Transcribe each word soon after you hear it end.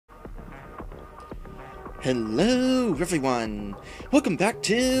Hello everyone! Welcome back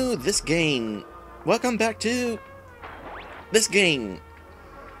to this game! Welcome back to this game!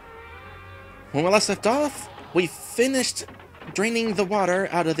 When we last left off, we finished draining the water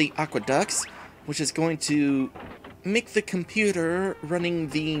out of the aqueducts, which is going to make the computer running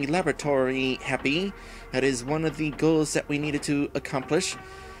the laboratory happy. That is one of the goals that we needed to accomplish.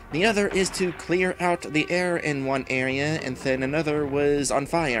 The other is to clear out the air in one area, and then another was on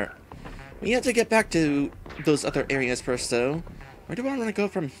fire. We have to get back to those other areas first, though. Where do I want to go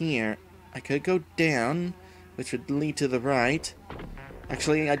from here? I could go down, which would lead to the right.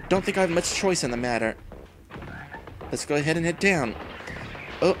 Actually, I don't think I have much choice in the matter. Let's go ahead and head down.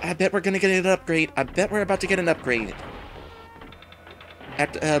 Oh, I bet we're gonna get an upgrade. I bet we're about to get an upgrade.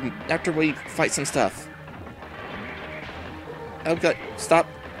 After we fight some stuff. Oh god, stop.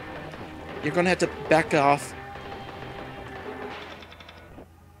 You're gonna have to back off.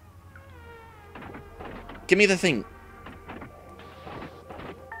 Give me the thing.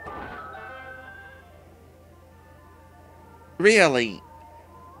 Really?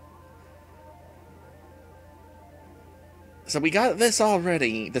 So we got this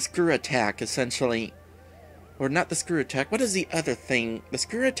already. The screw attack, essentially. Or not the screw attack. What is the other thing? The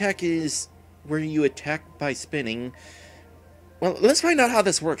screw attack is where you attack by spinning. Well, let's find out how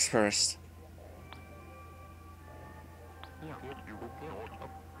this works first.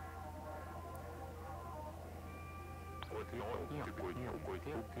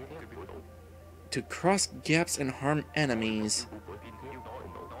 To cross gaps and harm enemies.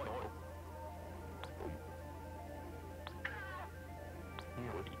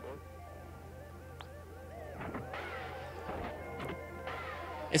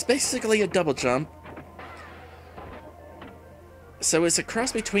 It's basically a double jump. So it's a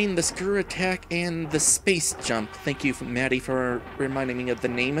cross between the screw attack and the space jump. Thank you, Maddie, for reminding me of the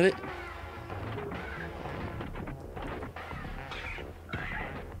name of it.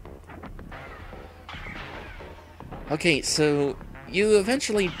 Okay, so you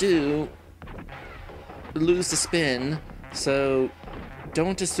eventually do lose the spin, so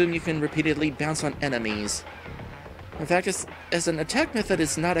don't assume you can repeatedly bounce on enemies. In fact, as an attack method,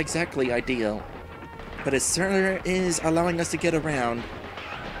 it's not exactly ideal, but it certainly is allowing us to get around.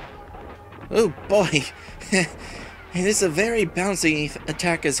 Oh boy! It is a very bouncy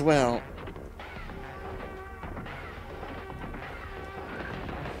attack as well.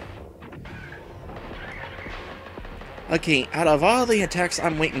 Okay, out of all the attacks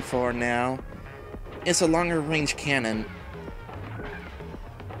I'm waiting for now, it's a longer range cannon.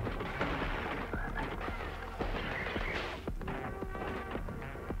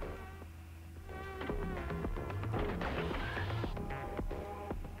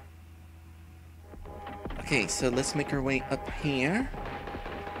 Okay, so let's make our way up here.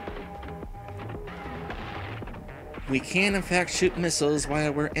 We can in fact shoot missiles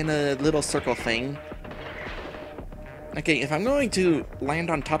while we're in a little circle thing. Okay, if I'm going to land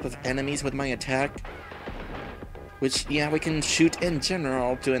on top of enemies with my attack, which, yeah, we can shoot in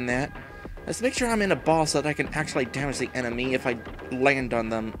general doing that, let's make sure I'm in a ball so that I can actually damage the enemy if I land on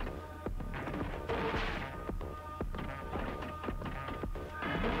them.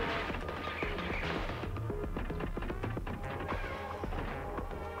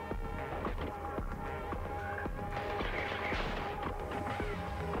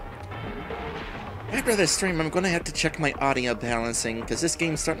 After this stream, I'm going to have to check my audio balancing, because this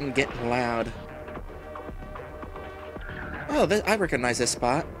game's starting to get loud. Oh, I recognize this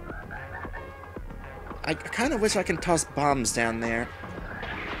spot. I kind of wish I could toss bombs down there.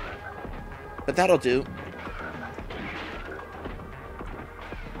 But that'll do.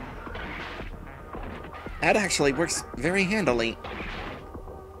 That actually works very handily.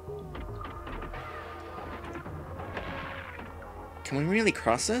 Can we really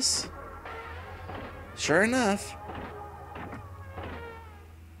cross this? Sure enough.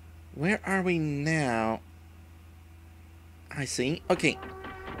 Where are we now? I see. Okay.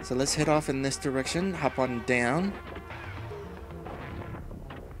 So let's head off in this direction. Hop on down.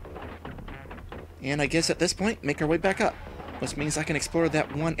 And I guess at this point, make our way back up. Which means I can explore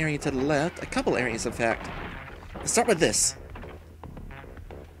that one area to the left. A couple areas, in fact. Let's start with this.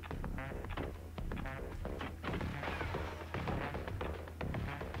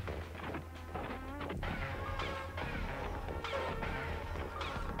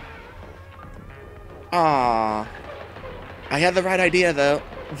 Aww. I had the right idea, though.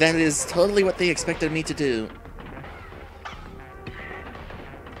 That is totally what they expected me to do.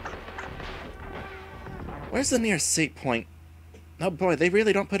 Where's the nearest save point? Oh boy, they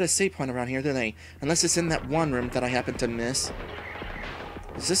really don't put a save point around here, do they? Unless it's in that one room that I happen to miss.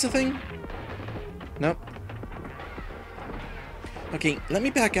 Is this a thing? Nope. Okay, let me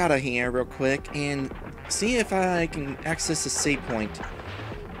back out of here real quick and see if I can access a save point.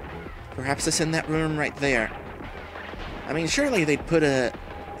 Perhaps it's in that room right there. I mean, surely they'd put a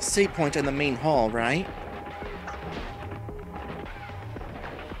save point in the main hall, right?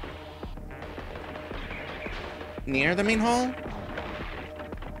 Near the main hall?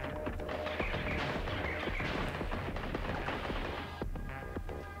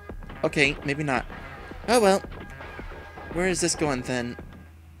 Okay, maybe not. Oh well. Where is this going then?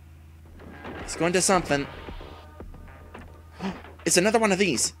 It's going to something. It's another one of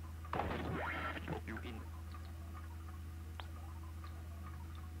these.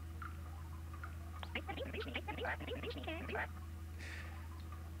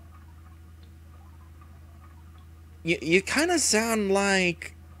 You kind of sound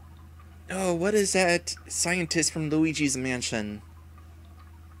like... Oh, what is that scientist from Luigi's Mansion?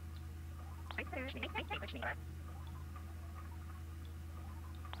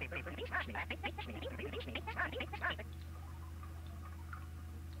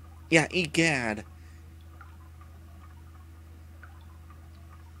 Yeah, egad.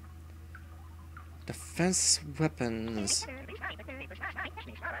 Defense weapons.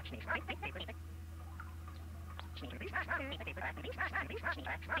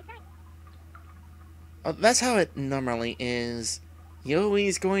 Oh, that's how it normally is. You're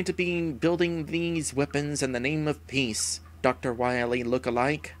always going to be building these weapons in the name of peace, Dr. Wily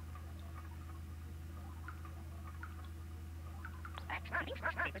look-alike.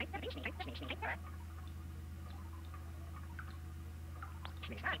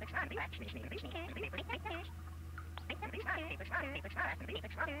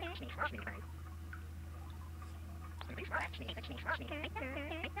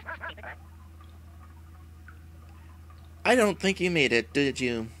 I don't think you made it, did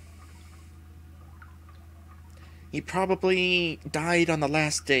you? You probably died on the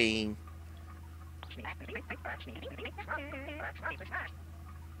last day.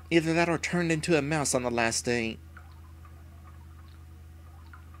 Either that or turned into a mouse on the last day.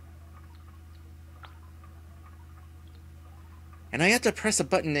 And I had to press a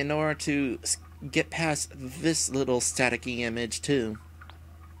button in order to get past this little staticky image, too.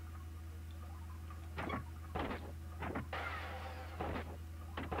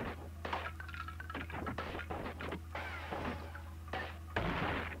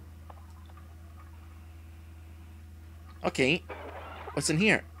 Okay, what's in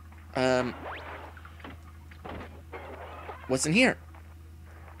here? What's in here?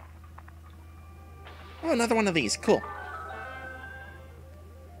 Oh, another one of these. Cool.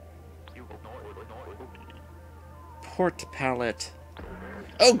 Port palette.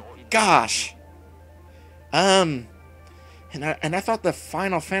 Oh gosh. And I thought the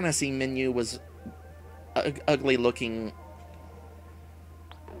Final Fantasy menu was ugly looking.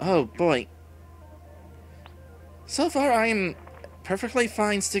 Oh boy. So far, I am perfectly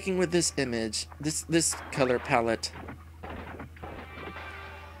fine sticking with this image, this color palette.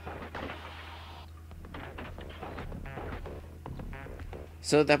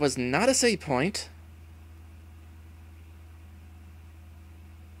 So that was not a save point.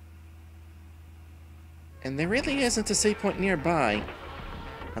 And there really isn't a save point nearby.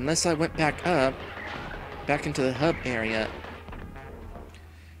 Unless I went back up, back into the hub area.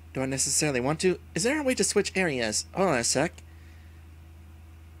 Do I necessarily want to? Is there a way to switch areas? Hold on a sec.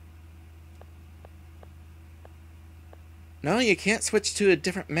 No, you can't switch to a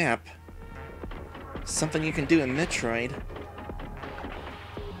different map. Something you can do in Metroid.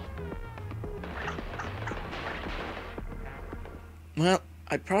 Well,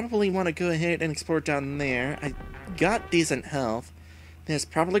 I probably want to go ahead and explore down there. I got decent health. There's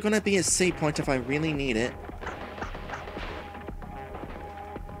probably going to be a save point if I really need it.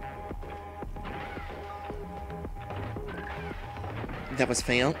 That was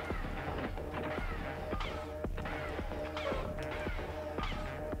fail.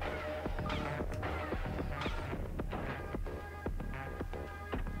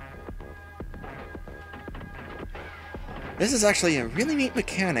 This is actually a really neat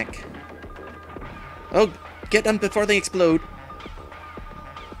mechanic. Oh, get them before they explode.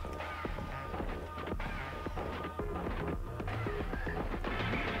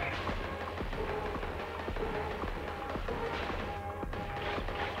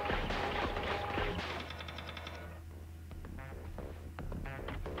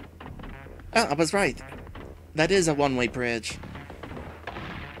 Oh, I was right. That is a one-way bridge.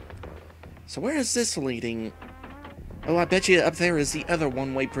 So where is this leading? Oh, I bet you up there is the other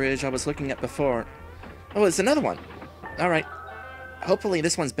one-way bridge I was looking at before. Oh, it's another one. Alright. Hopefully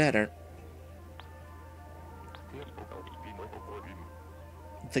this one's better.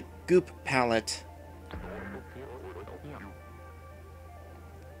 goop palette.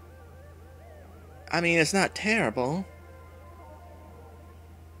 I mean, it's not terrible.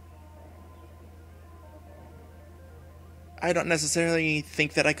 I don't necessarily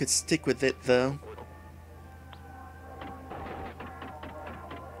think that I could stick with it, though.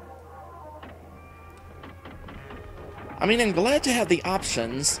 I mean, I'm glad to have the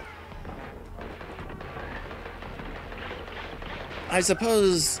options. I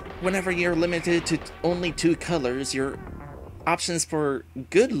suppose whenever you're limited to only 2 colors, your options for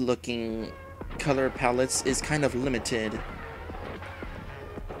good-looking color palettes is kind of limited.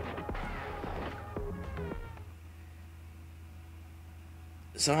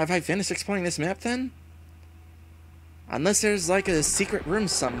 So have I finished exploring this map then? Unless there's like a secret room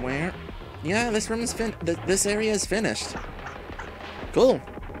somewhere. Yeah, this room is this area is finished. Cool.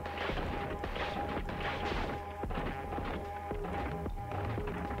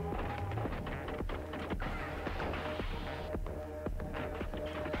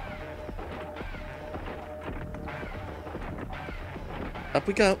 Up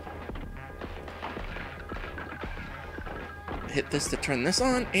we go. Hit this to turn this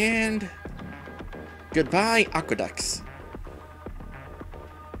on, and goodbye, aqueducts.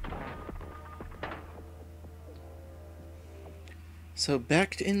 So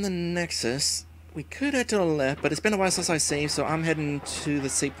back in the Nexus, we could head to the left, but it's been a while since I saved, so I'm heading to the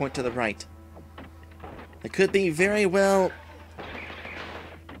save point to the right. It could be very well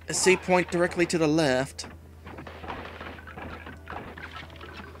a save point directly to the left,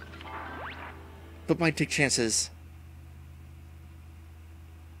 but might take chances.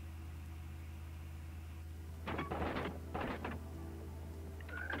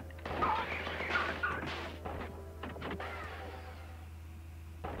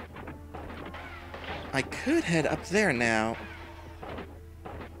 I could head up there now.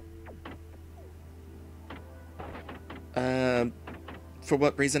 For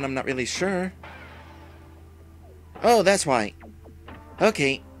what reason, I'm not really sure. Oh, that's why.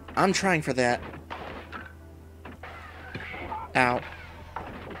 Okay, I'm trying for that. Ow.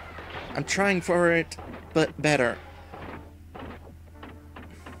 I'm trying for it, but better.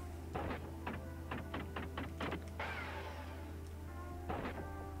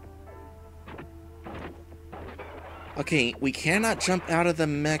 Okay, we cannot jump out of the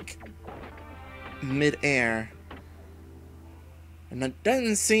mech mid-air. And it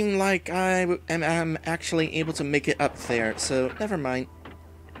doesn't seem like I'm actually able to make it up there, so never mind.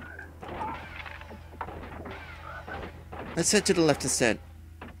 Let's head to the left instead.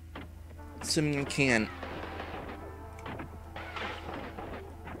 Assuming we can.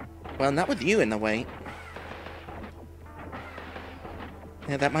 Well, not with you in the way.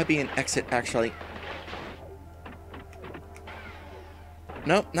 Yeah, that might be an exit, actually.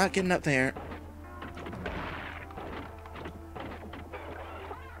 Nope, not getting up there.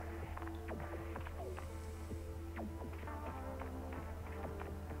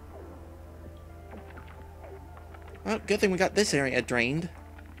 Well, good thing we got this area drained.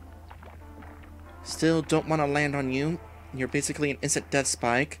 Still don't want to land on you. You're basically an instant death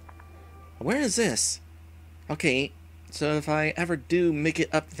spike. Where is this? Okay, so if I ever do make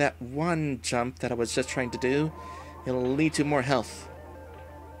it up that one jump that I was just trying to do, it'll lead to more health.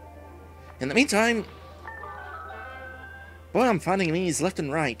 In the meantime, boy, I'm finding these left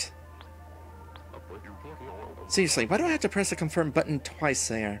and right. Seriously, why do I have to press the confirm button twice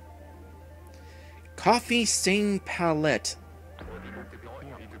there? Coffee stain palette.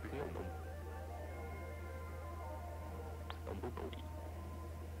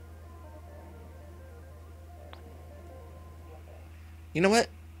 You know what?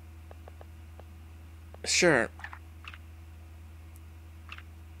 Sure.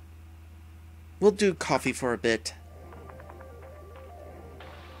 We'll do coffee for a bit.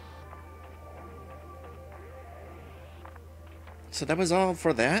 So that was all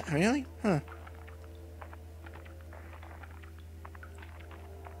for that? Really? Huh.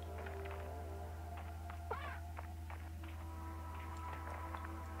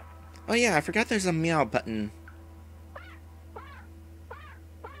 Oh yeah, I forgot there's a meow button.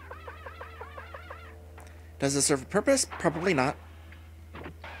 Does it serve a purpose? Probably not.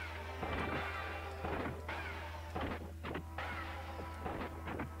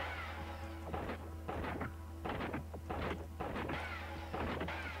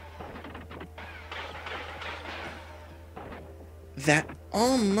 That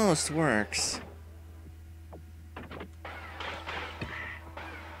almost works.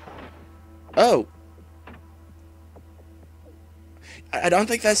 Oh! I don't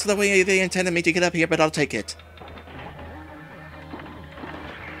think that's the way they intended me to get up here, but I'll take it.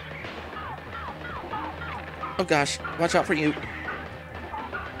 Oh gosh, watch out for you.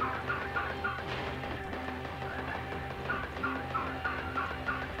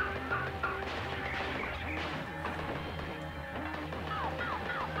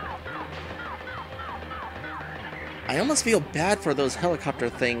 I almost feel bad for those helicopter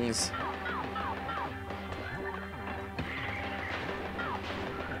things.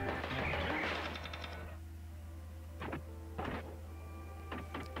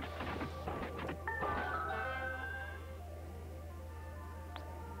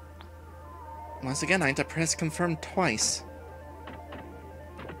 Once again, I had to press confirm twice.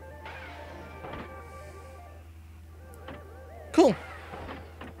 Cool.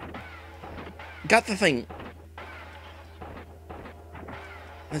 Got the thing.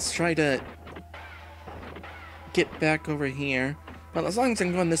 Let's try to get back over here. Well, as long as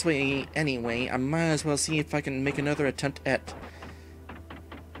I'm going this way anyway, I might as well see if I can make another attempt at...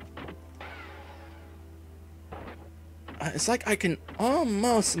 it's like I can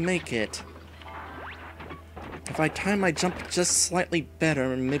almost make it. If I time my jump just slightly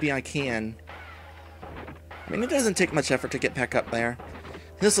better, maybe I can. I mean, it doesn't take much effort to get back up there.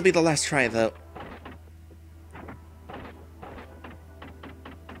 This will be the last try, though.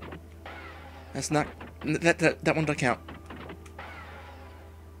 That's not... That one don't count.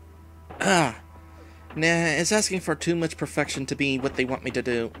 Ah! Nah, it's asking for too much perfection to be what they want me to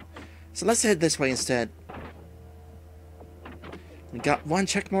do. So let's head this way instead. We got one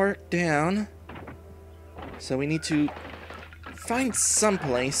check mark down. So we need to find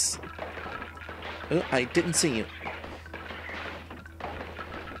someplace. Oh, I didn't see you.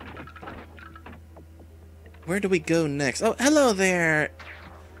 Where do we go next? Oh, hello there!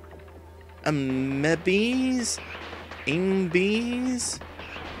 Amebies? Imbees?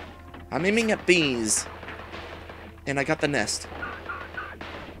 I'm aiming at bees. And I got the nest.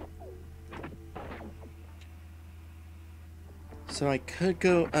 So I could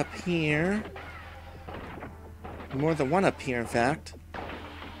go up here. More than one up here, in fact.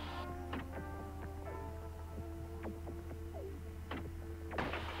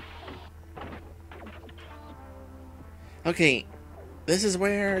 Okay, this is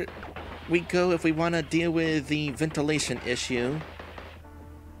where we go if we want to deal with the ventilation issue.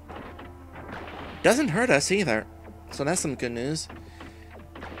 Doesn't hurt us either, so that's some good news.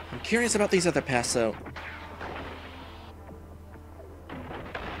 I'm curious about these other paths, though.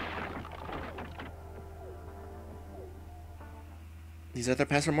 These other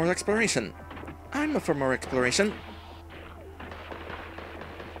paths are more exploration. I'm up for more exploration.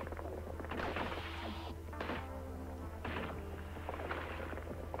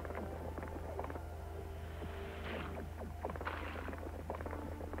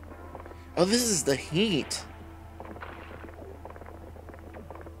 Oh, this is the heat.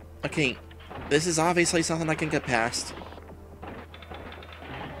 Okay, this is obviously something I can get past.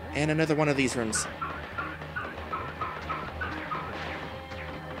 And another one of these rooms.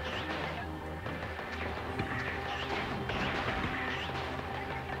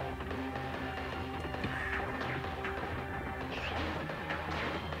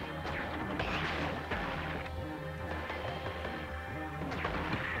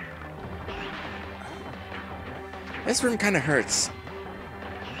 This room kind of hurts.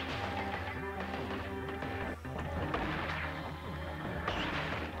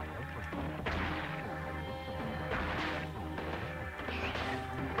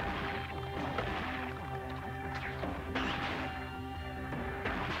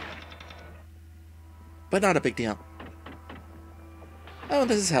 But not a big deal. Oh,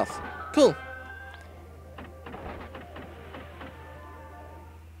 this is health. Cool.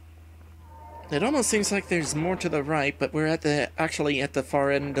 It almost seems like there's more to the right, but we're actually at the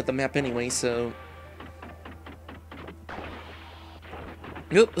far end of the map anyway, so...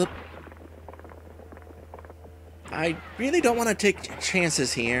 Oop. I really don't want to take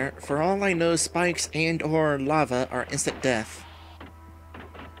chances here. For all I know, spikes and or lava are instant death.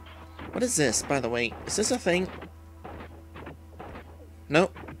 What is this, by the way? Is this a thing?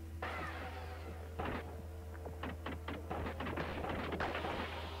 Nope.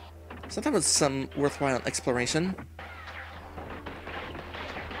 So that was some worthwhile exploration.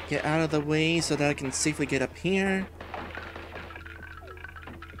 Get out of the way so that I can safely get up here.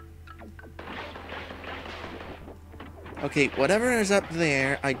 Okay, whatever is up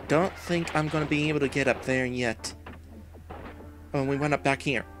there, I don't think I'm going to be able to get up there yet. Oh, we went up back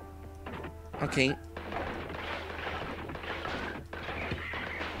here. Okay.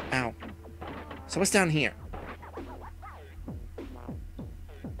 Ow. So what's down here?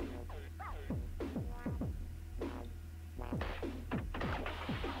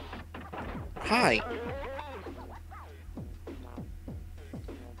 Hi.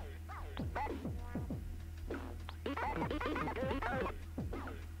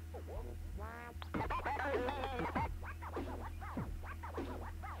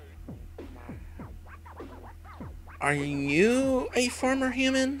 Are you a farmer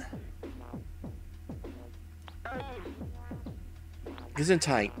human?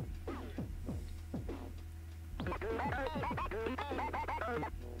 Gesundheit.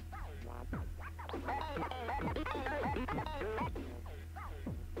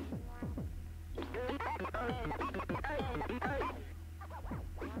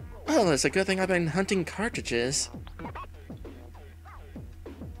 Well, it's a good thing I've been hunting cartridges.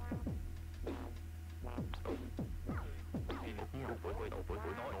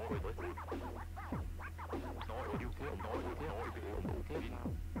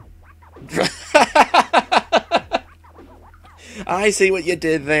 I see what you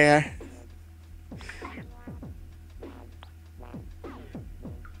did there.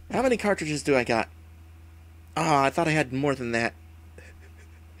 How many cartridges do I got? Oh, I thought I had more than that.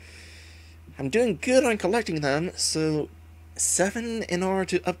 I'm doing good on collecting them, so 7 in order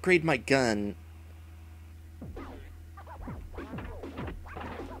to upgrade my gun.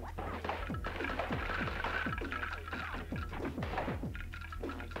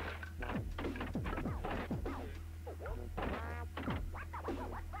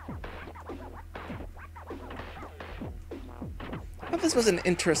 Well, this was an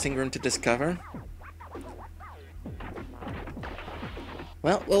interesting room to discover.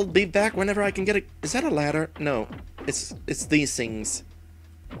 Well, we'll be back whenever I can get a... Is that a ladder? No. It's these things.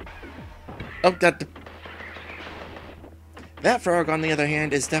 Oh, that frog, on the other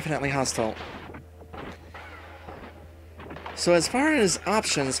hand, is definitely hostile. So as far as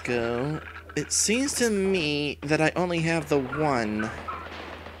options go, it seems to me that I only have the one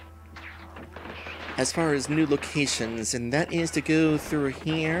as far as new locations, and that is to go through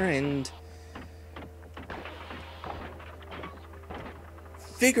here and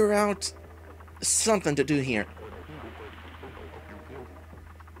figure out something to do here.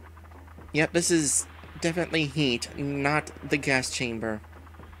 Yep, this is definitely heat, not the gas chamber.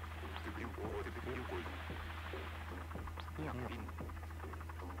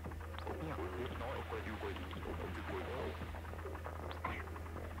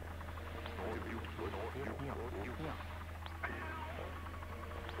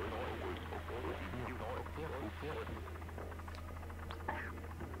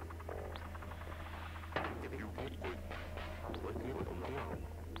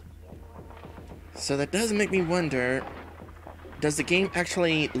 So that does make me wonder, does the game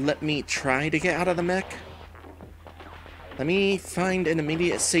actually let me try to get out of the mech? Let me find an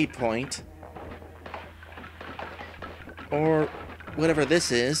immediate save point. Or whatever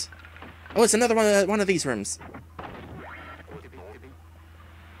this is. Oh, it's another one of these rooms.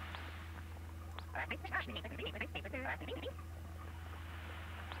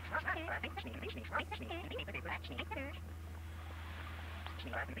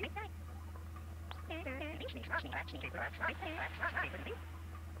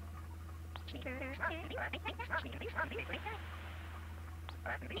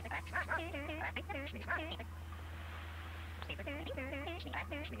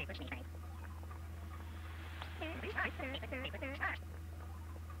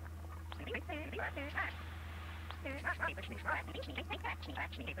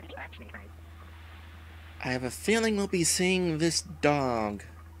 I have a feeling we'll be seeing this dog.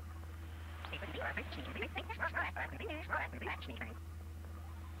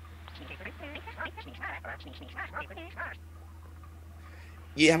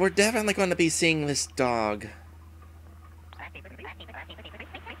 Yeah, we're definitely going to be seeing this dog.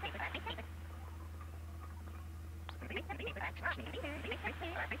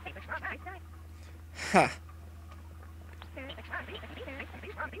 Huh.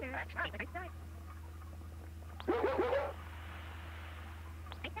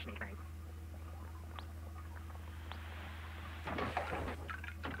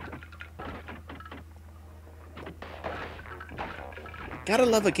 Gotta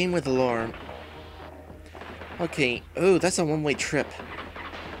love a game with lore. Okay, oh, that's a one-way trip.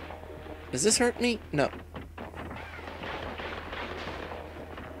 Does this hurt me? No.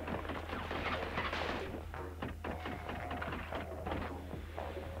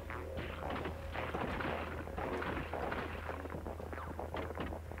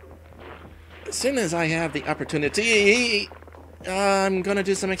 As soon as I have the opportunity, I'm gonna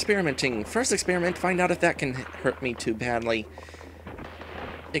do some experimenting. First experiment, find out if that can hurt me too badly.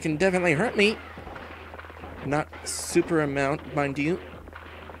 It can definitely hurt me. Not super amount, mind you.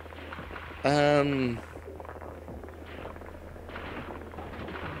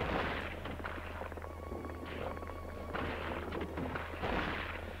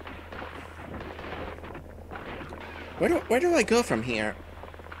 Where do I go from here?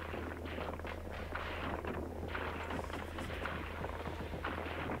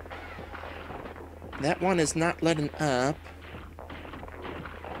 That one is not letting up.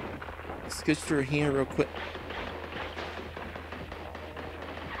 Let's go through here real quick.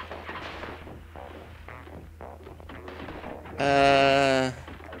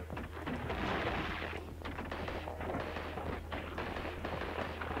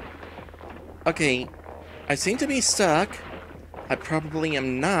 Okay, I seem to be stuck. I probably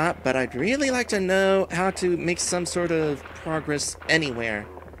am not, but I'd really like to know how to make some sort of progress anywhere.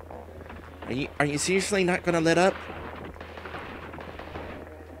 Are you seriously not gonna let up?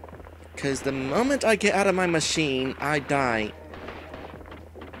 Because the moment I get out of my machine, I die.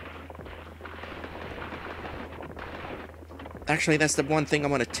 Actually, that's the one thing I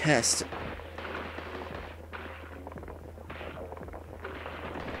want to test.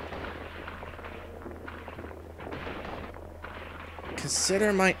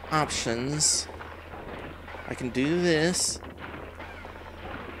 Consider my options. I can do this.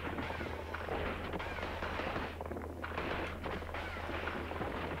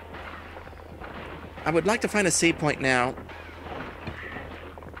 I would like to find a save point now.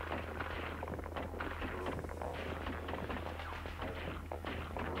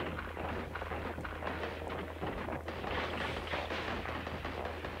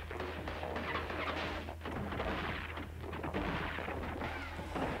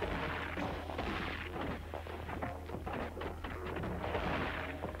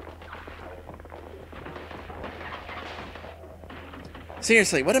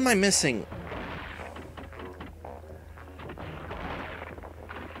 Seriously, what am I missing?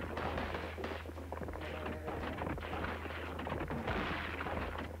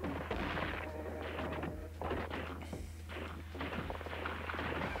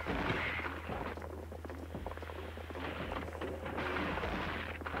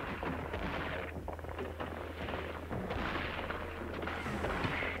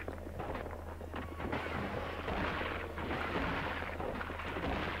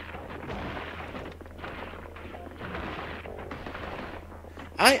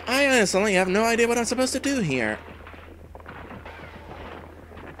 I honestly have no idea what I'm supposed to do here.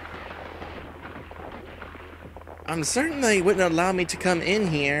 I'm certain they wouldn't allow me to come in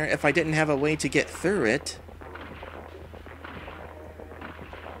here if I didn't have a way to get through it.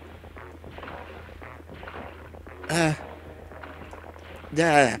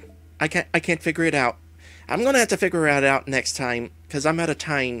 I can't figure it out. I'm gonna have to figure it out next time, because I'm out of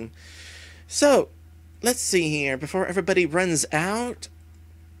time. So, let's see here, before everybody runs out.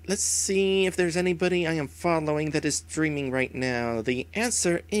 Let's see if there's anybody I am following that is streaming right now. The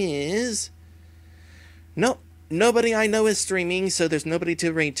answer is... nope, nobody I know is streaming, so there's nobody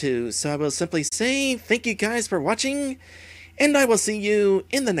to raid to. So I will simply say thank you guys for watching, and I will see you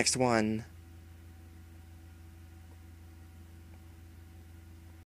in the next one.